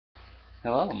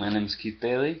Hello, my name is Keith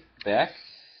Bailey, back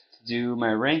to do my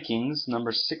rankings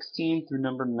number 16 through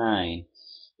number 9.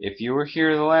 If you were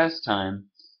here the last time,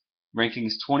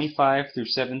 rankings 25 through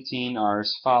 17 are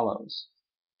as follows.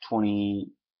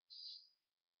 20,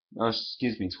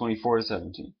 24 to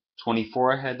 17.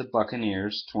 24 I had the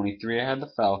Buccaneers, 23 I had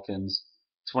the Falcons,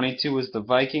 22 was the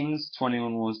Vikings,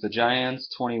 21 was the Giants,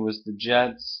 20 was the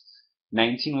Jets,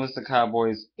 19 was the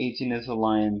Cowboys, 18 is the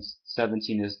Lions,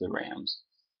 17 is the Rams.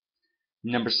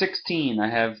 Number 16,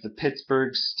 I have the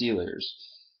Pittsburgh Steelers.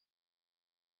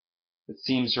 It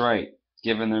seems right,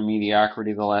 given their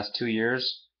mediocrity the last 2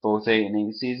 years, both 8 and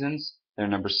 8 seasons. They're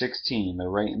number 16. They're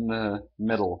right in the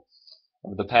middle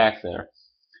of the pack there.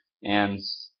 And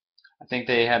I think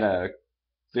they had a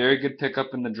very good pickup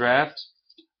in the draft.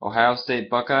 Ohio State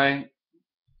Buckeye,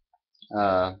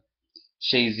 uh,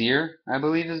 Shazier, I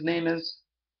believe his name is.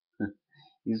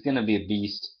 He's going to be a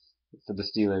beast for the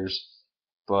Steelers.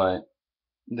 But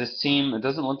this team, it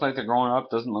doesn't look like they're going up,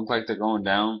 doesn't look like they're going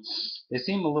down. They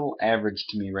seem a little average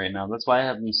to me right now. That's why I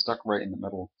have them stuck right in the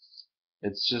middle.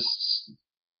 It's just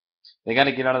they got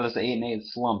to get out of this 8-8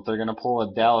 slump. They're gonna pull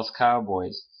a Dallas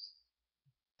Cowboys.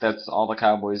 That's all the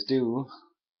Cowboys do.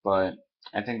 But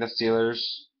I think the Steelers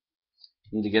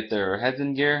need to get their heads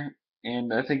in gear.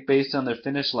 And I think based on their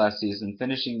finish last season,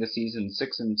 finishing the season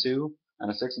 6-2 on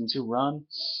a 6-2 run,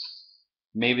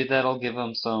 maybe that'll give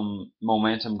them some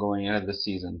momentum going into the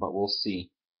season. But we'll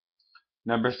see.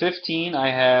 Number 15, I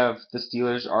have the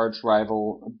Steelers' arch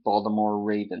rival Baltimore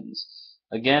Ravens.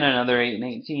 Again, another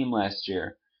 8-8 team last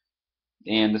year.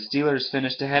 And the Steelers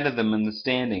finished ahead of them in the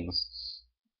standings.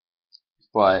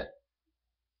 But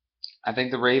I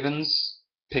think the Ravens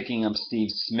picking up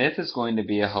Steve Smith is going to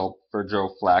be a help for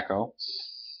Joe Flacco.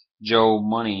 Joe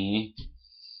Money,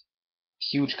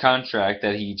 huge contract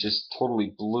that he just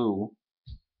totally blew.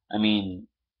 I mean,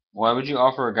 why would you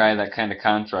offer a guy that kind of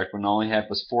contract when all he had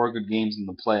was 4 good games in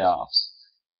the playoffs?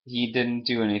 He didn't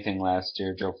do anything last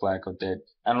year, Joe Flacco did.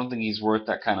 I don't think he's worth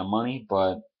that kind of money,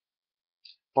 but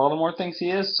Baltimore thinks he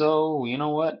is, so you know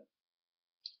what?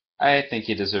 I think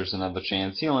he deserves another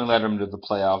chance. He only led him to the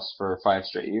playoffs for 5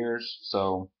 straight years,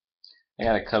 so I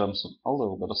gotta cut him a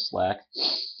little bit of slack.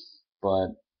 But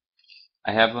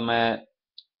I have them at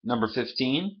number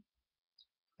 15.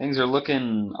 Things are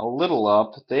looking a little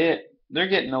up. They're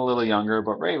getting a little younger,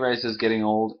 but Ray Rice is getting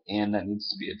old, and that needs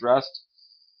to be addressed.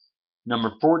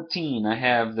 Number 14, I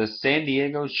have the San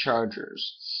Diego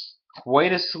Chargers.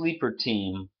 Quite a sleeper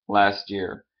team last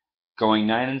year, going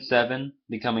 9-7,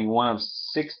 becoming one of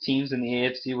 6 teams in the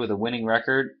AFC with a winning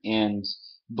record, and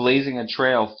blazing a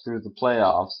trail through the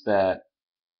playoffs that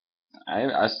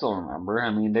I still remember.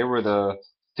 I mean, they were the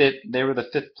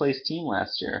fifth place team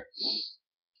last year.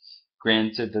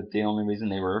 Granted that the only reason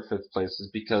they were fifth place is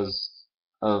because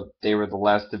they were the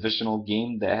last divisional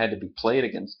game that had to be played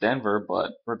against Denver,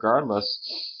 but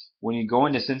regardless, when you go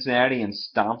into Cincinnati and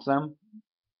stomp them,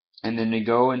 and then you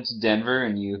go into Denver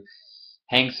and you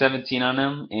hang 17 on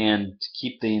them and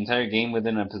keep the entire game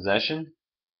within a possession,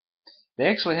 they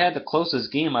actually had the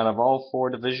closest game out of all 4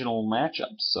 divisional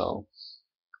matchups. So,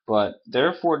 but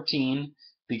they're 14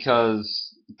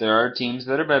 because there are teams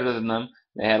that are better than them.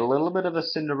 They had a little bit of a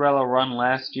Cinderella run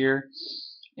last year,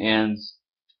 and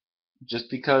just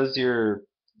because you're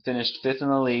finished fifth in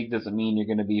the league doesn't mean you're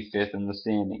going to be fifth in the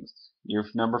standings. You're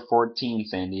number 14,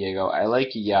 San Diego. I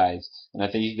like you guys, and I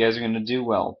think you guys are going to do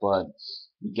well, but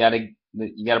you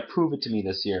gotta prove it to me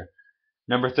this year.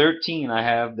 Number 13, I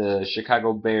have the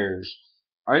Chicago Bears.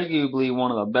 Arguably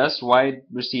one of the best wide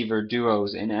receiver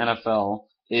duos in NFL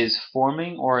is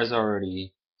forming or has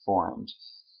already formed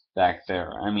back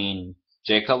there. I mean,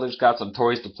 Jay Cutler's got some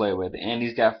toys to play with, and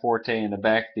he's got Forte in the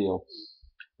backfield.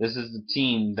 This is the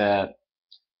team that,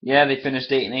 yeah, they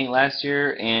finished 8-8 last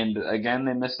year, and again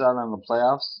they missed out on the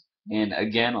playoffs. And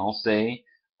again, I'll say,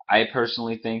 I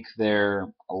personally think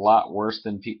they're a lot worse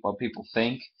than what people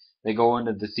think. They go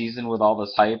into the season with all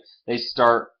this hype. They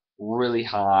start really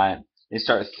hot. They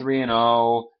start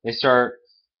 3-0. They start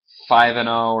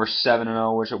 5-0 or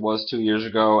 7-0, which it was 2 years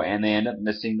ago, and they end up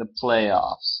missing the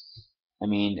playoffs. I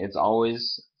mean, it's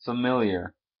always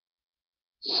familiar.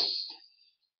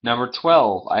 Number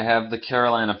 12, I have the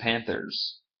Carolina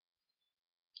Panthers.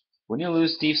 When you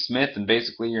lose Steve Smith and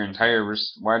basically your entire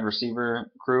wide receiver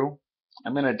crew,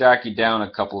 I'm going to dock you down a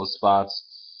couple of spots.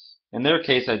 In their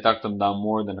case, I ducked them down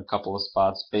more than a couple of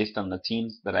spots based on the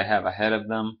teams that I have ahead of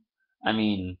them. I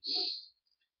mean,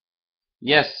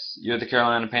 yes, you're the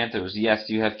Carolina Panthers. Yes,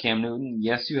 you have Cam Newton.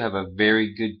 Yes, you have a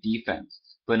very good defense.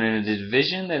 But in a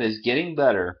division that is getting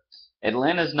better,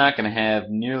 Atlanta's not going to have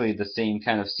nearly the same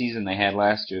kind of season they had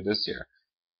last year this year.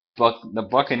 The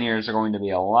Buccaneers are going to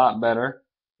be a lot better.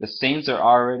 The Saints are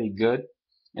already good.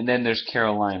 And then there's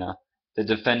Carolina, the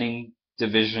defending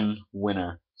division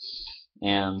winner.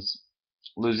 And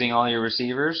losing all your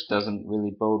receivers doesn't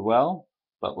really bode well,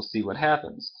 but we'll see what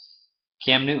happens.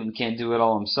 Cam Newton can't do it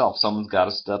all himself. Someone's got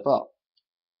to step up.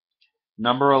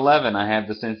 Number 11, I have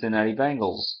the Cincinnati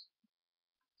Bengals.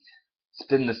 It's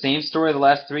been the same story the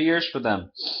last 3 years for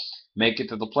them. Make it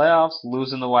to the playoffs,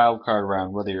 lose in the wild card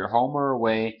round. Whether you're home or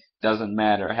away, doesn't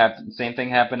matter. Same thing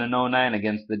happened in 09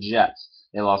 against the Jets.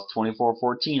 They lost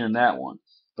 24-14 in that one.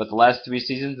 But the last 3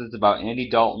 seasons, it's about Andy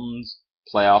Dalton's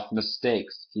playoff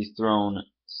mistakes. He's thrown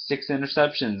 6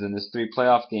 interceptions in his 3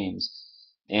 playoff games,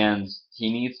 and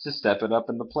he needs to step it up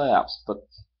in the playoffs. But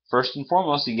first and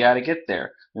foremost, you got to get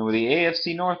there. And with the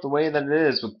AFC North the way that it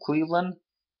is, with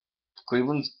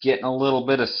Cleveland's getting a little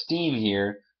bit of steam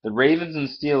here. The Ravens and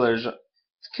Steelers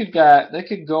they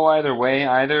could go either way,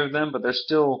 either of them, but they're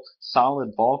still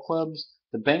solid ball clubs.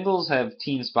 The Bengals have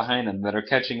teams behind them that are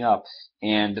catching up,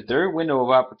 and their window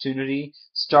of opportunity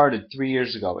started 3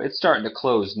 years ago. It's starting to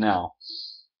close now.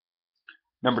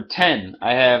 Number 10,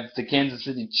 I have the Kansas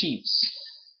City Chiefs,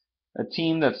 a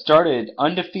team that started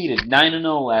undefeated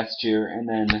 9-0 last year and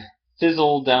then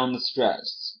fizzled down the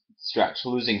stretch,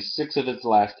 losing 6 of its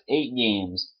last 8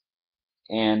 games.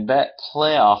 And that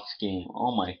playoff game,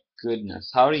 oh my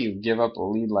goodness, how do you give up a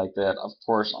lead like that? Of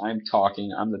course, I'm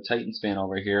the Titans fan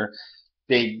over here.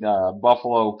 Big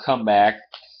Buffalo comeback.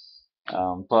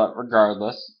 But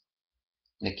regardless,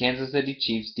 the Kansas City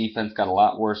Chiefs defense got a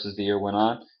lot worse as the year went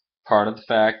on. Part of the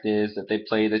fact is that they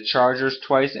played the Chargers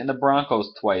twice and the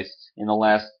Broncos twice in the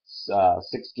last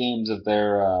 6 games of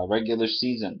their regular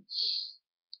season.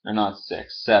 Or not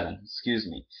 6, 7, excuse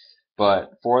me.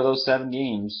 But 4 of those 7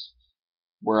 games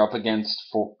were up against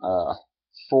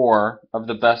 4 of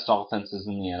the best offenses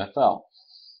in the NFL.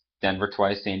 Denver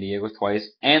twice, San Diego twice,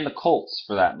 and the Colts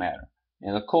for that matter.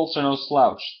 And the Colts are no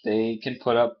slouch. They can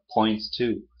put up points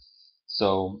too.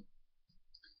 So,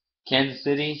 Kansas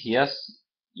City, yes,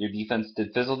 your defense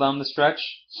did fizzle down the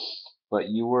stretch, but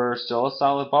you were still a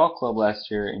solid ball club last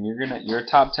year, and you're a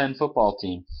top 10 football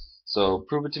team. So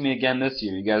prove it to me again this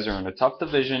year. You guys are in a tough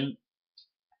division,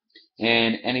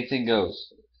 and anything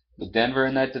goes. With Denver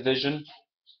in that division,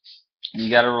 you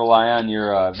got to rely on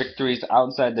your victories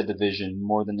outside the division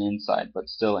more than inside, but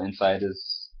still inside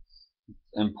is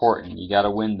important. You got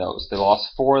to win those. They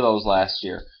lost 4 of those last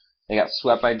year. They got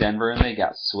swept by Denver and they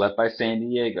got swept by San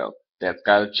Diego. That's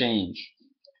got to change.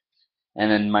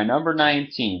 And then my number 9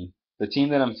 team, the team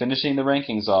that I'm finishing the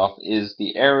rankings off, is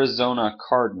the Arizona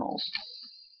Cardinals.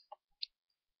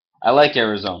 I like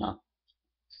Arizona.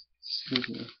 Excuse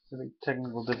me, having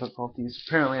technical difficulties.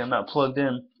 Apparently I'm not plugged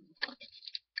in.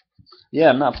 Yeah,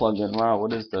 I'm not plugged in. Wow,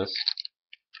 what is this?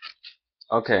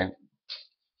 Okay.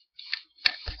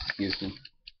 Excuse me.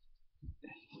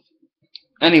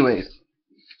 Anyways,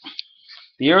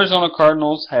 the Arizona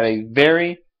Cardinals had a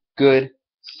very good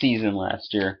season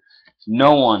last year.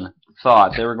 No one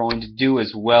thought they were going to do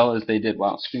as well as they did.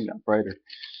 Wow, screen got brighter.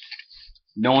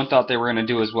 No one thought they were going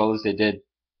to do as well as they did.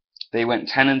 They went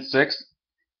 10-6.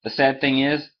 The sad thing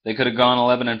is, they could have gone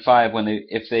 11-5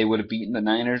 if they would have beaten the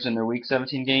Niners in their Week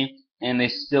 17 game, and they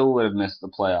still would have missed the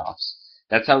playoffs.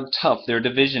 That's how tough their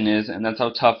division is, and that's how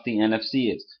tough the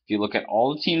NFC is. If you look at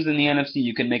all the teams in the NFC,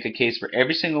 you can make a case for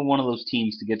every single one of those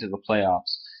teams to get to the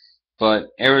playoffs. But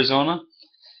Arizona,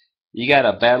 you got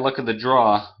a bad luck of the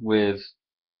draw with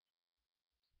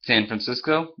San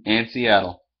Francisco and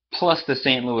Seattle. Plus the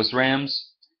St. Louis Rams.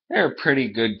 They're a pretty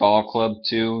good ball club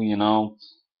too, you know.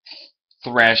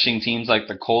 Thrashing teams like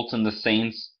the Colts and the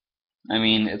Saints. I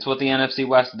mean, it's what the NFC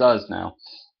West does now.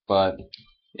 But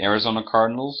the Arizona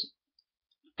Cardinals,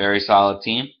 very solid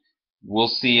team. We'll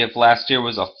see if last year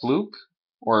was a fluke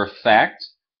or a fact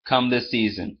come this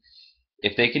season.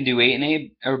 If they can do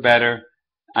 8-8 or better,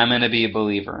 I'm going to be a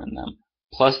believer in them.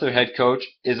 Plus their head coach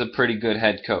is a pretty good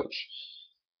head coach.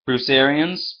 Bruce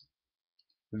Arians,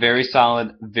 very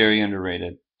solid, very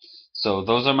underrated. So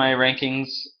those are my rankings,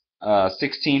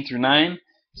 16 through 9.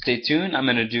 Stay tuned. I'm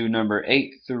going to do number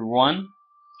 8 through 1.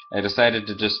 I decided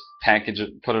to just package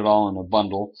it, put it all in a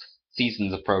bundle.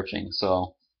 Season's approaching,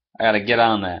 so I got to get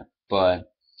on that.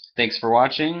 But thanks for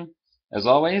watching, as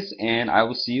always, and I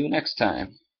will see you next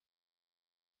time.